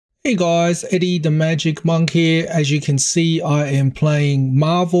Hey guys, Eddie the Magic Monk here. As you can see, I am playing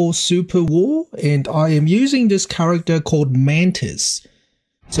Marvel Super War and I am using this character called Mantis.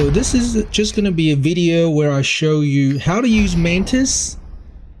 So this is just going to be a video where I show you how to use Mantis,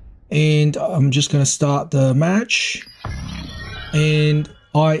 and I'm just going to start the match, and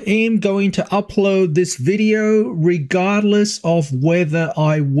I am going to upload this video regardless of whether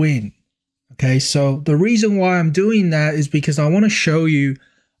I win. Okay, so the reason why I'm doing that is because I want to show you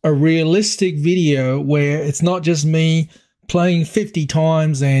a realistic video where it's not just me playing 50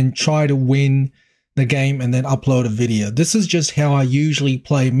 times and try to win the game and then upload a video. This is just how I usually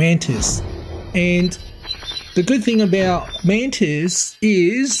play Mantis. And the good thing about Mantis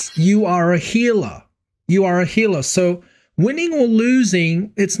is you are a healer. You are a healer. So winning or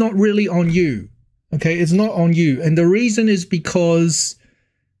losing, it's not really on you. Okay, it's not on you. And the reason is because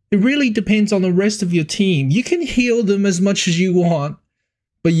it really depends on the rest of your team. You can heal them as much as you want,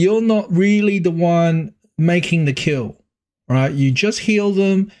 but you're not really the one making the kill, right? You just heal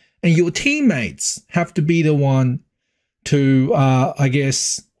them, and your teammates have to be the one to, I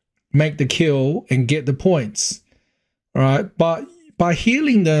guess, make the kill and get the points, right? But by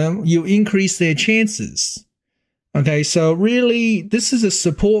healing them, you increase their chances. Okay, so really, this is a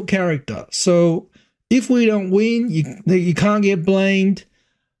support character. So if we don't win, you can't get blamed.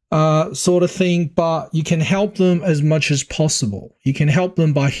 Sort of thing, but you can help them as much as possible. You can help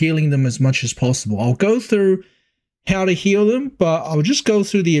them by healing them as much as possible. I'll go through how to heal them, but I'll just go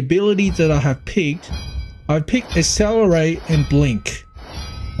through the abilities that I have picked. I've picked Accelerate and Blink.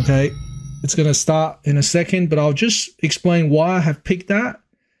 Okay, it's going to start in a second, but I'll just explain why I have picked that.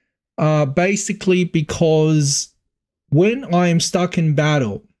 Basically because when I am stuck in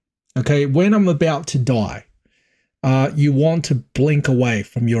battle, okay, when I'm about to die, you want to blink away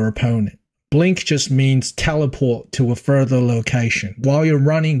from your opponent. Blink just means teleport to a further location. While you're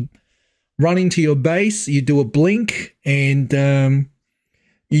running to your base, you do a blink, and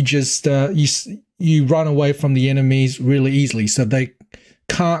you just you run away from the enemies really easily, so they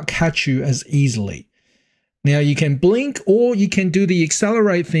can't catch you as easily. Now you can blink, or you can do the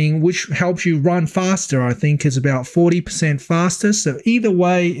accelerate thing, which helps you run faster. I think it's about 40% faster. So either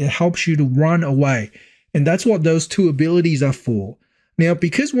way, it helps you to run away. And that's what those two abilities are for. Now,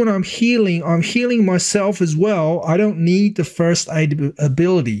 because when I'm healing myself as well, I don't need the first aid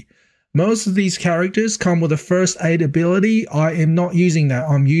ability. Most of these characters come with a first aid ability. I am not using that.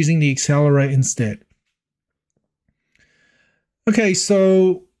 I'm using the accelerate instead. Okay,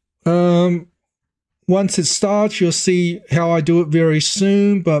 so once it starts, you'll see how I do it very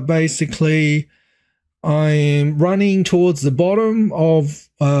soon. But basically, I am running towards the bottom of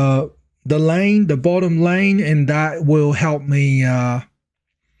the bottom lane, and that will help me.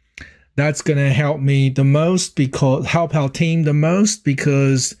 That's going to help me the most, because help our team the most,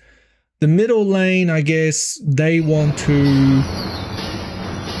 because the middle lane, I guess they want to.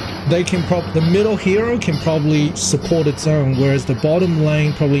 The middle hero can probably support its own, whereas the bottom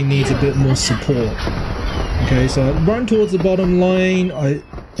lane probably needs a bit more support. Okay, so I run towards the bottom lane. I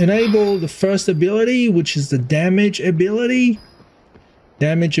enable the first ability, which is the damage ability.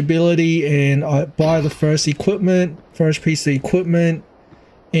 And I buy the first piece of equipment,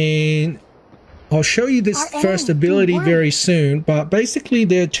 and I'll show you this first ability very soon. But basically,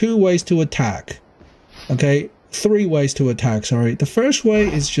 there are two ways to attack. Okay, three ways to attack, sorry. The first way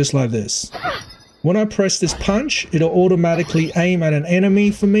is just like this. When I press this punch, it'll automatically aim at an enemy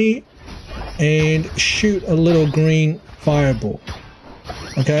for me and shoot a little green fireball.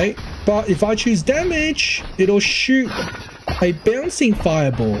 Okay, but if I choose damage, it'll shoot a bouncing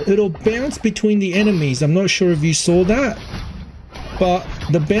fireball. It'll bounce between the enemies. I'm not sure if you saw that, but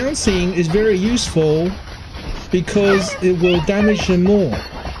the bouncing is very useful because it will damage them more.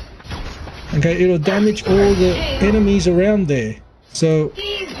 Okay, it'll damage all the enemies around there. So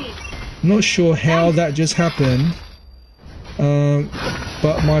I'm not sure how that just happened,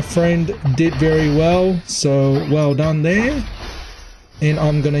 but my friend did very well, so well done there. And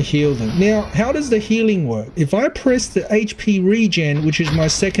I'm going to heal them. Now, how does the healing work? If I press the HP regen, which is my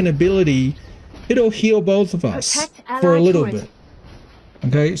second ability, it'll heal both of us for a little bit.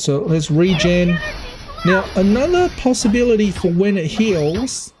 Okay, so let's regen. Now, another possibility for when it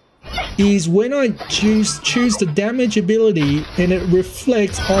heals is when I choose the damage ability and it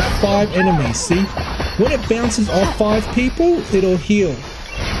reflects off 5 enemies. See? When it bounces off 5 people, it'll heal.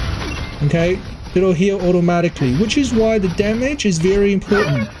 Okay? It'll heal automatically, which is why the damage is very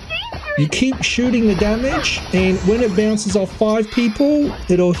important. You keep shooting the damage, and when it bounces off 5 people,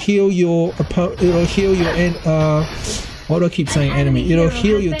 it'll heal your what do I keep saying, enemy? It'll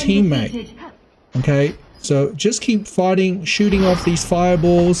heal your teammate. Okay, So just keep fighting, shooting off these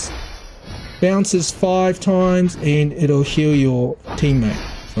fireballs. Bounces 5 times and it'll heal your teammate.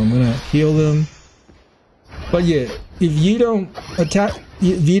 So I'm gonna heal them. But yeah, if you don't attack,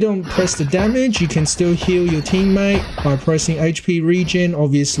 if you don't press the damage, you can still heal your teammate by pressing HP regen.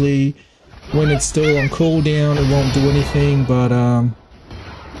 Obviously, when it's still on cooldown, it won't do anything, but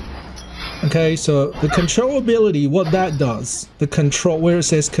okay, so the control ability, what that does, the control, where it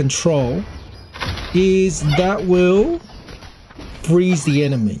says control, is that will freeze the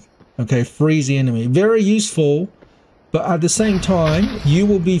enemy. Okay, freeze the enemy. Very useful, but at the same time, you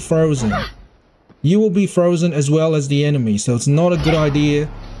will be frozen. You will be frozen as well as the enemy, so it's not a good idea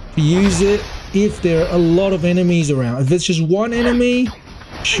to use it if there are a lot of enemies around. If it's just one enemy,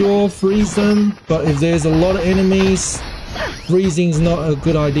 sure, freeze them, but if there's a lot of enemies, freezing's not a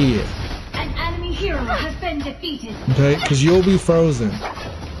good idea. An enemy hero has been defeated. Okay, because you'll be frozen.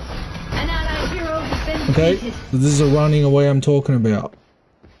 An allied hero has been Okay, defeated. so this is a running away I'm talking about.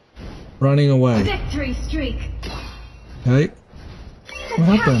 Running away. Victory streak. Okay. What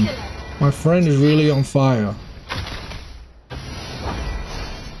happened? My friend is really on fire.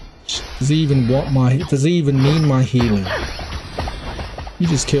 Does he even want my? Does he even need my healing? He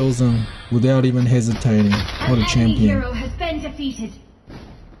just kills them without even hesitating. What a champion! Hero has been defeated.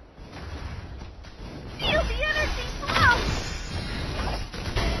 Feel the energy flow.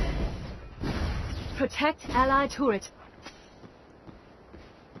 Protect allied turret.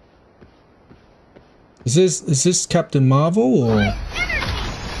 Is this Captain Marvel or?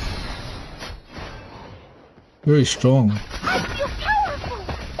 Very strong.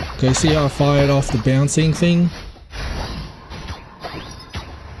 Okay, see how I fired off the bouncing thing?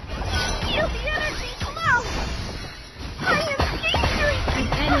 Feel the energy flow. I am angry. An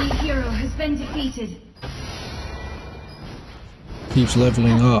enemy hero has been defeated. Keeps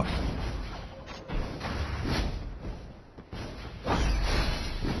leveling up.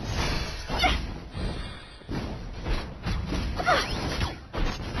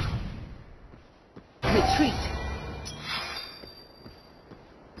 Retreat.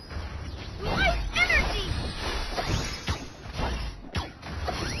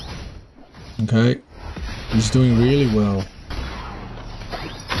 Okay, he's doing really well.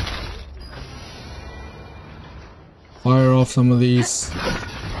 Fire off some of these.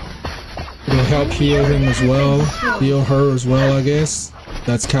 It'll help heal him as well. Heal her as well, I guess.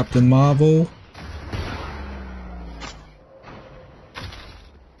 That's Captain Marvel.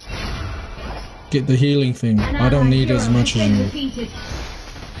 Get the healing thing. I don't need as much as you.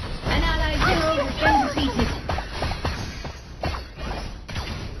 An allied hero has been defeated.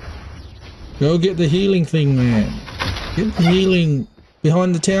 Go get the healing thing, man. Get the healing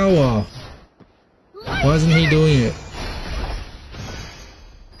behind the tower. Why isn't he doing it?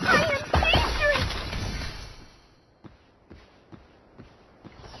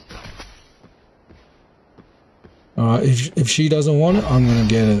 Alright, if she doesn't want it, I'm gonna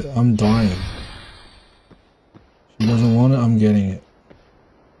get it. I'm dying. She doesn't want it, I'm getting it.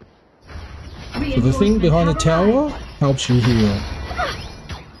 So the thing behind the tower helps you heal.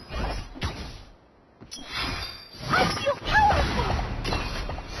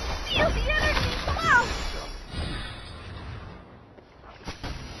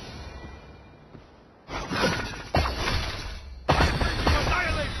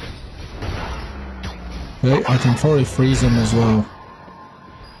 Okay, I can probably freeze him as well.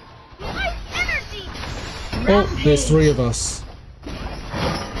 Oh, there's 3 of us.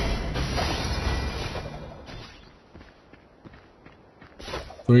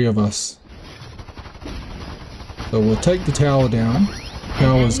 Three of us. So we'll take the tower down.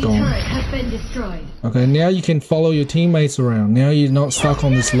 Tower's gone. Okay, now you can follow your teammates around. Now you're not stuck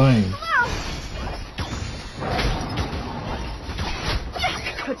on this lane.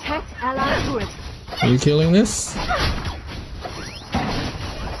 Protect allied turret. Are you killing this?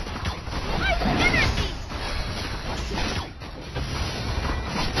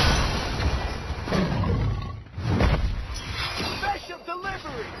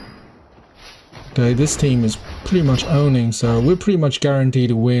 Okay, this team is pretty much owning, so we're pretty much guaranteed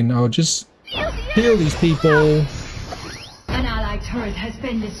to win. I'll just heal these people. An allied turret has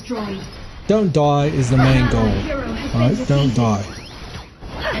been destroyed. Don't die is the main goal. Alright, don't die.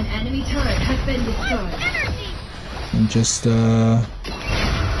 An enemy turret has been destroyed. And just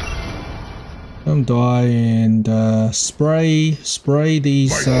don't die and spray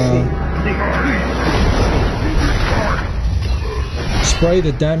these spray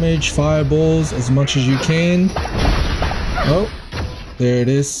the damage fireballs as much as you can. Oh, there it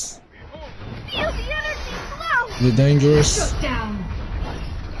is. They're dangerous.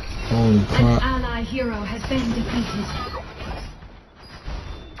 Holy crap. An ally hero has been defeated.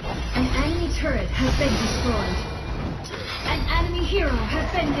 An enemy turret has been destroyed. An enemy hero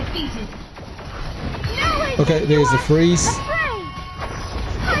has been defeated. Okay, there's a freeze.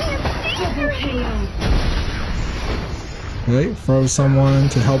 Double KO. Okay, throw someone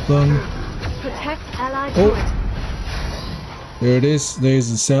to help them. Protect allied Oh. turret. There it is. There's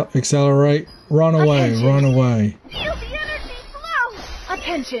the accelerate. Run away, Attention. run away. Feel the energy flow.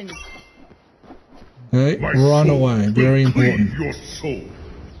 Attention. Okay, My run soul away. will Very cleave important. Your soul.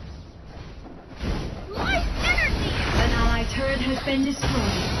 Light energy. An allied turret has been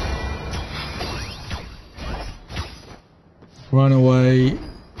destroyed. Run away.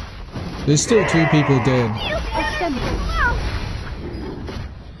 There's still 2 people dead. Assemble.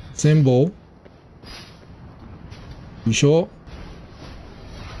 Symbol. You sure?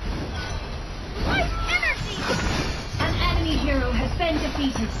 Light energy. An enemy hero has been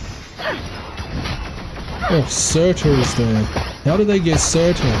defeated. Oh, Surtur is there. How did they get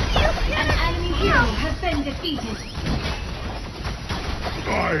Surtur? An enemy hero has been defeated.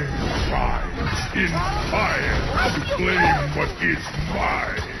 I rise in fire to claim what is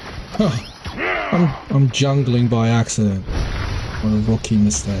mine. I'm jungling by accident. What a rookie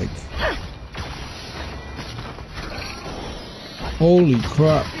mistake. Holy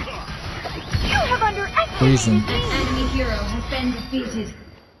crap. You have underestimated Reason. An enemy hero has been defeated.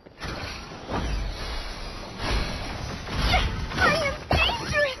 I am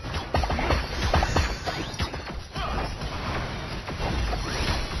dangerous.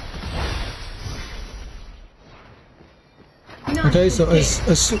 Okay, so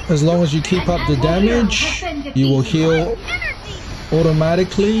as long as you keep up the damage, you will heal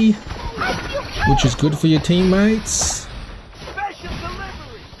automatically, which is good for your teammates.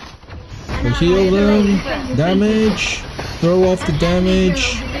 You heal them, damage, throw off the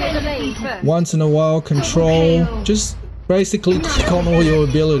damage, once in a while control, just basically click on all your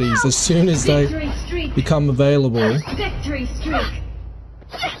abilities as soon as they Victory streak. become available. Victory streak.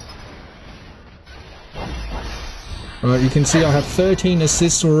 Alright, you can see I have 13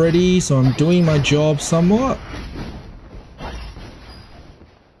 assists already, so I'm doing my job somewhat.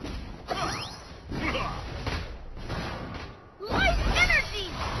 Light energy.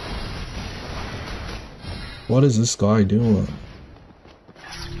 What is this guy doing?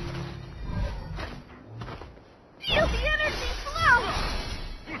 Feel the energy flow.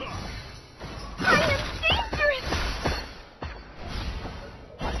 I am dangerous.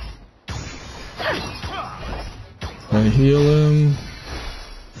 I heal him.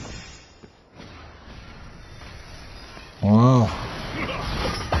 Wow.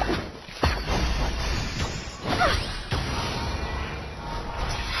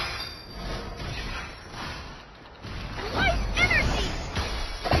 Light energy.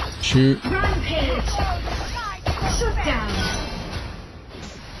 Shoot. Rampage. Shut down.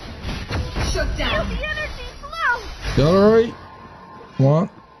 Shut down. Feel the energy flow. You alright? Come on.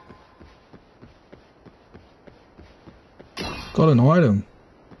 Got an item.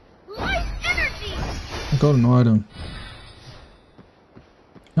 Light energy. I got an item.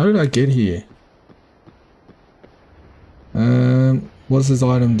 How did I get here? What does this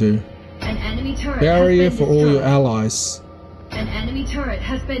item do? An enemy turret Barrier has for been all your destroyed. allies. An enemy turret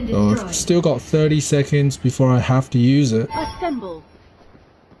has been So destroyed. I've still got 30 seconds before I have to use it. Assemble.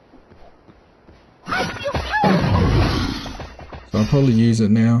 I feel powerful. So I'll probably use it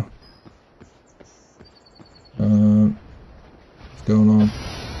now. What's going on?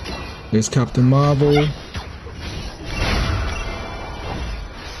 There's Captain Marvel.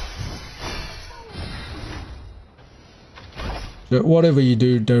 So whatever you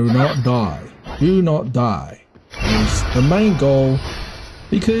do, do not die. Do not die. Is the main goal,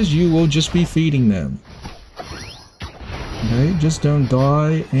 because you will just be feeding them. Okay, just don't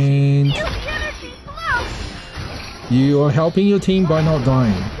die, and Feel the energy flow. you are helping your team by not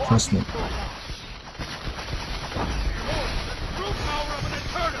dying. Trust me.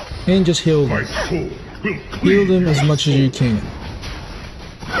 And just heal My them. soul will Heal cleave them as your much as you can.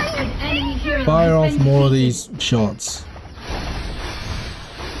 An enemy hero Fire has off been more of defeated. these shots.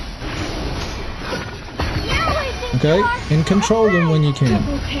 Okay? And control them when you can.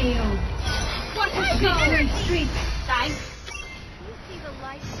 Double KO. What a victory streak. Guys, you see the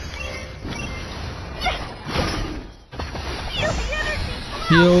light? Feel the energy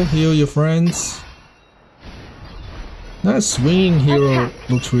flow. Heal your friends. That swinging hero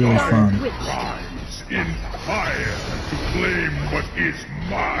looks really fun. rise in fire to claim what is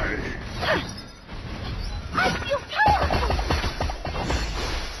mine. I feel powerful.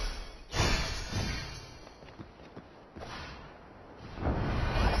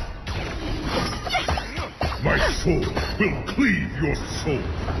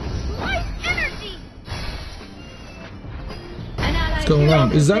 going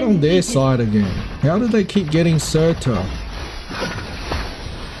on? Is that on their side again? How do they keep getting Surtur? You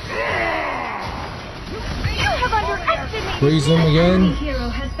have underestimated. Freeze them again. Hero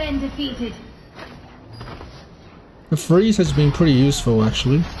has been defeated. The freeze has been pretty useful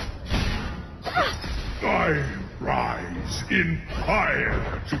actually. I rise in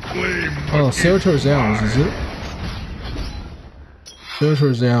fire to claim Oh, what Surtur's is ours, is it?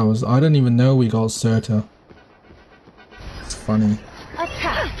 Surtur's ours. I didn't even know we got Surtur. It's funny.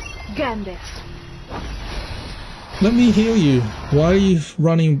 Attack, Gambit. Let me heal you. Why are you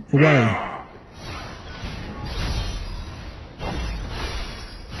running away?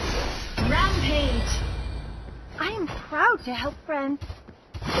 Rampage. I am proud to help friends.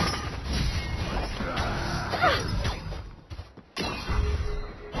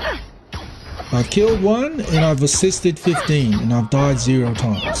 I've killed one and I've assisted 15 and I've died 0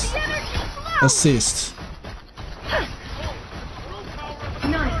 times. Assist.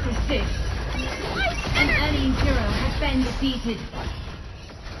 Nice assist. An enemy hero has been defeated.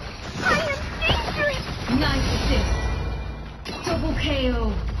 I am dangerous. Nice assist. Double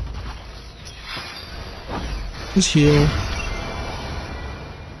KO. Just heal.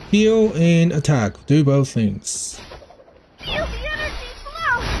 Heal and attack. Do both things. Feel the energy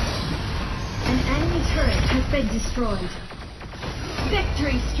flow. An enemy turret has been destroyed.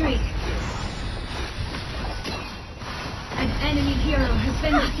 Victory streak. An enemy hero has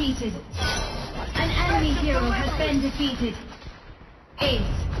been defeated. An enemy hero has been defeated. Ace.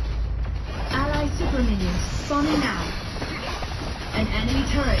 Ally super minions spawning now. An enemy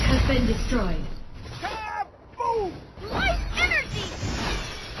turret has been destroyed. Light energy.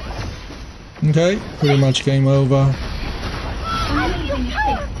 Okay, pretty much game over. Amazing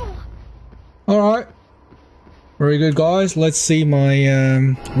assist. Alright. Very good, guys. Let's see my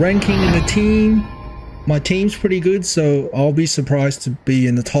ranking in the team. My team's pretty good, so I'll be surprised to be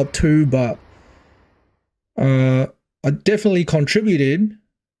in the top 2, but I definitely contributed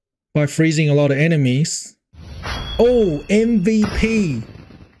by freezing a lot of enemies. Oh, MVP.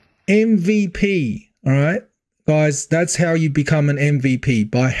 MVP. Alright. Guys, that's how you become an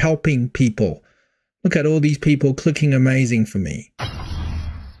MVP, by helping people. Look at all these people clicking amazing for me.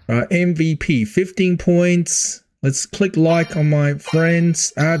 Alright, MVP, 15 points. Let's click like on my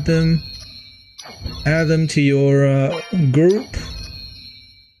friends, add them to your group.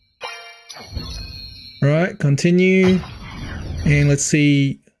 Alright, continue. And let's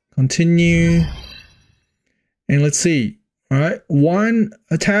see, continue. And let's see. Alright, 1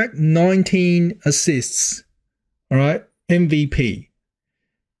 attack, 19 assists. Alright, MVP.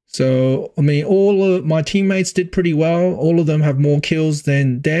 So, I mean, all of my teammates did pretty well. All of them have more kills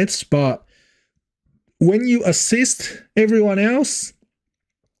than deaths, but when you assist everyone else,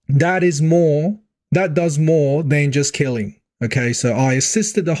 that does more than just killing. Okay, so I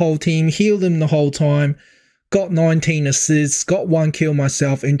assisted the whole team, healed them the whole time, got 19 assists, got 1 kill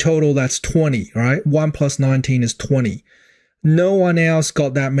myself. In total, that's 20, right? 1 plus 19 is 20. No one else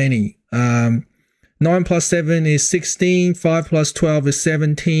got that many. 9 plus 7 is 16. 5 plus 12 is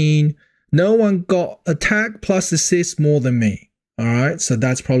 17. No one got attack plus assist more than me. Alright, so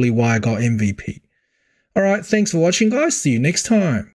that's probably why I got MVP. Alright, thanks for watching, guys. See you next time.